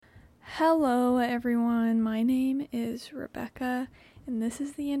Hello, everyone. My name is Rebecca, and this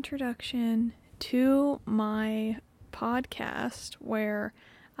is the introduction to my podcast where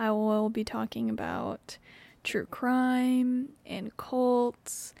I will be talking about true crime and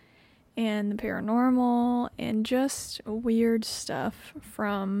cults and the paranormal and just weird stuff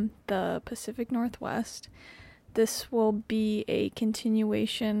from the Pacific Northwest. This will be a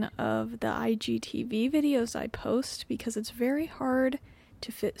continuation of the IGTV videos I post because it's very hard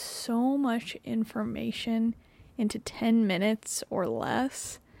to fit so much information into 10 minutes or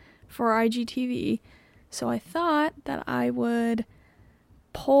less for IGTV. So I thought that I would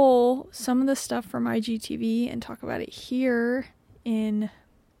pull some of the stuff from IGTV and talk about it here in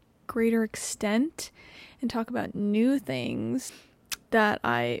greater extent and talk about new things that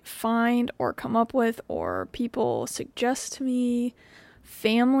I find or come up with or people suggest to me,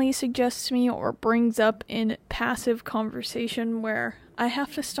 family suggests to me, or brings up in passive conversation where I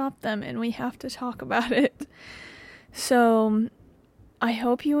have to stop them and we have to talk about it. So I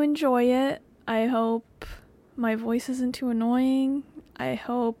hope you enjoy it. I hope my voice isn't too annoying. I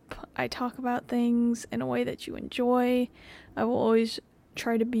hope I talk about things in a way that you enjoy. I will always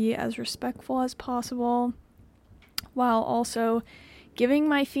try to be as respectful as possible while also giving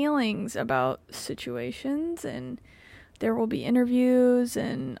my feelings about situations, and there will be interviews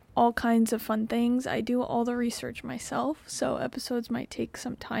and all kinds of fun things. I do all the research myself, so episodes might take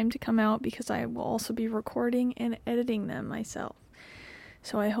some time to come out because I will also be recording and editing them myself.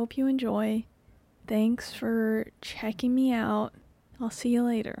 So I hope you enjoy. Thanks for checking me out. I'll see you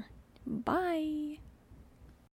later. Bye.